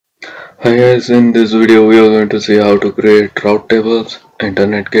Hi guys, in this video we are going to see how to create route tables,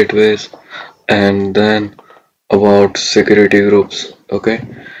 internet gateways, and then about security groups. Okay,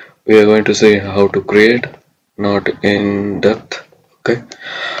 we are going to see how to create, not in depth. Okay,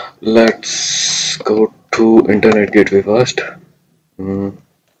 let's go to internet gateway first. Mm,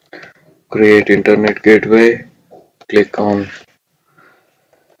 Create internet gateway, click on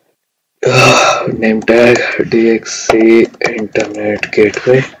name tag DXC internet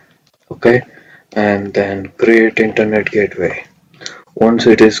gateway. Okay, and then create internet gateway. Once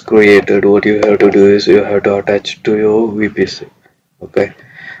it is created, what you have to do is you have to attach to your VPC. Okay,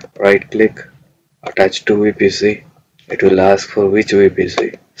 right click, attach to VPC. It will ask for which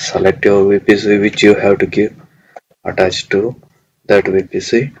VPC. Select your VPC which you have to give, attach to that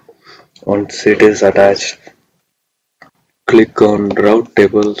VPC. Once it is attached, click on route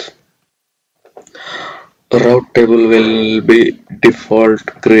tables. A route table will be default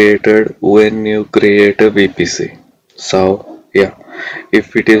created when you create a VPC. So yeah,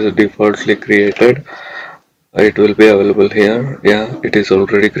 if it is defaultly created, it will be available here. Yeah, it is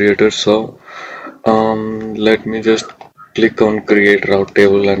already created. So let me just click on create route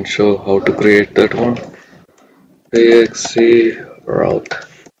table and show how to create that one. DXC route.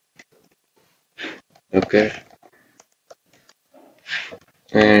 Okay,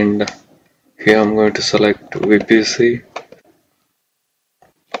 and here I'm going to select VPC,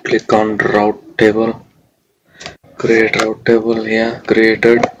 click on route table, create route table. Here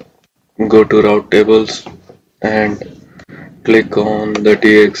created, go to route tables and click on the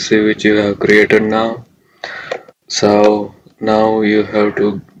DXC which you have created now. So now you have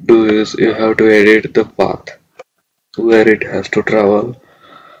to do is you have to edit the path where it has to travel.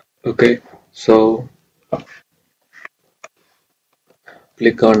 Okay, so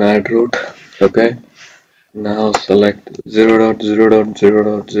click on add route. Okay, now select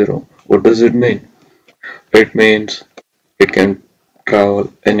 0.0.0.0. What does it mean? It means it can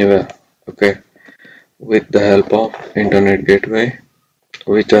travel anywhere. Okay, with the help of internet gateway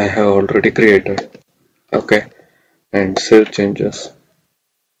which I have already created. Okay, and save changes.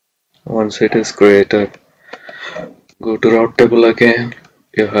 Once it is created, go to route table again.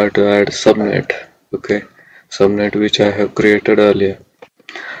 You have to add subnet. Okay, subnet which I have created earlier.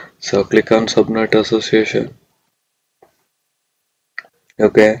 So click on subnet association.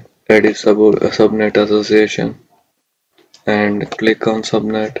 Okay, edit subnet association and click on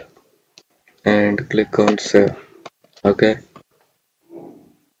subnet and click on save. Okay,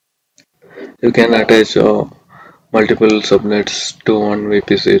 you can attach multiple subnets to one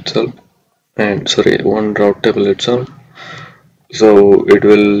VPC itself and sorry one route table itself. So it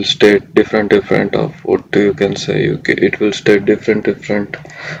will state different of what you can say. It will state different.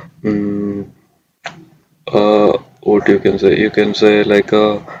 Um, what you can say? You can say like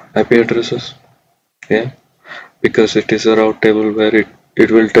IP addresses. Yeah, because it is a route table where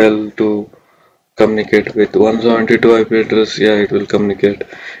it will tell to communicate with 172 IP address. Yeah, it will communicate.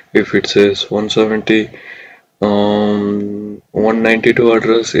 If it says 170 192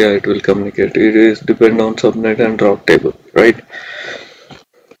 address, yeah, it will communicate. It is depend on subnet and route table, right?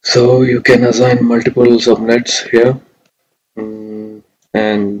 So you can assign multiple subnets here.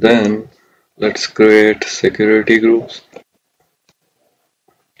 And then let's create security groups.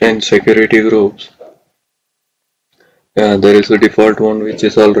 And security groups, yeah, there is a default one which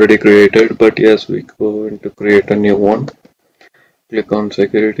is already created, but yes, we going to create a new one. Click on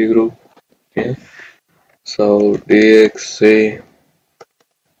security group. Yeah, so DXC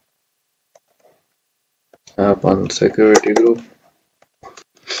app on security group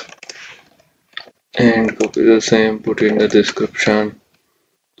and copy the same, put in the description.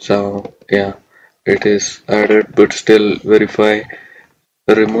 So yeah, it is added, but still verify,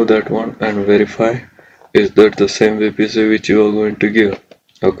 remove that one and verify is that the same VPC which you are going to give.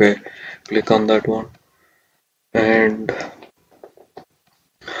 Okay, click on that one and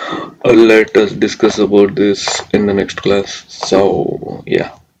let us discuss about this in the next class. So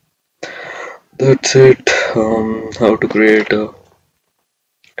yeah, that's it. How to create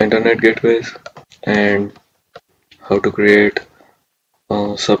internet gateways and how to create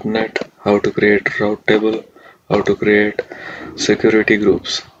subnet, how to create route table, how to create security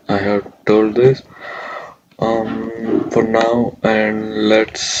groups. I have told this for now, and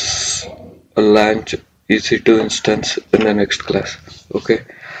let's launch EC2 instance in the next class. Okay,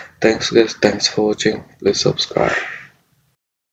 thanks guys, thanks for watching. Please subscribe.